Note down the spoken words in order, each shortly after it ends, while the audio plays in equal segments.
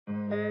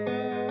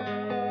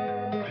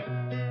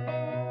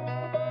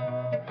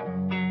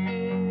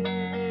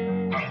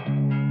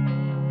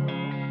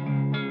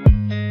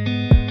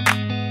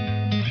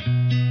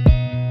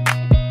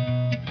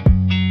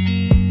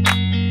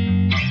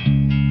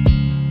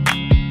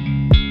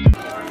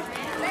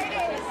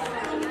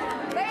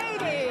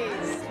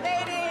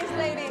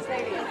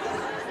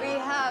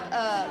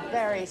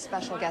very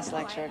special guest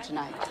lecturer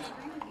tonight.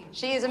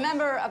 She is a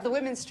member of the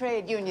Women's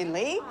Trade Union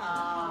League,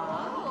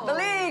 the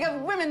League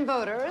of Women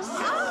Voters,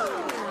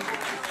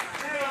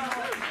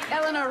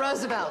 Eleanor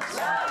Roosevelt.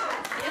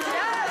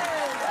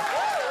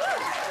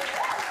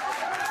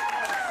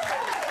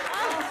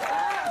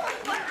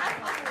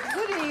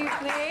 Good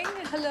evening.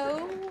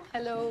 Hello.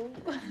 Hello.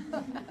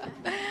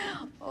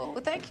 Oh,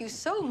 thank you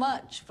so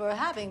much for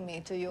having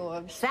me to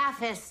your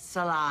Sapphist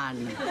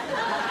salon.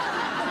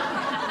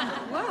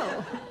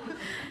 Well,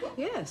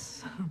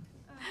 yes.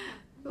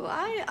 Well,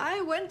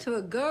 I went to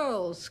a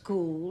girls'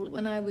 school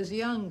when I was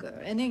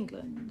younger in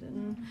England,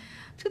 and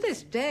to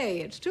this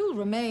day it still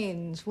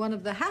remains one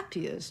of the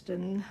happiest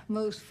and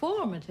most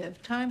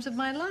formative times of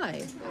my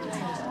life.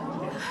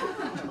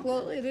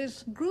 Well, it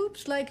is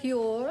groups like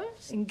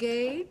yours,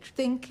 engaged,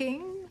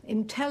 thinking,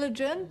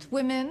 intelligent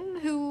women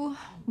who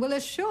will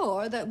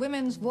assure that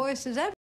women's voice is everything.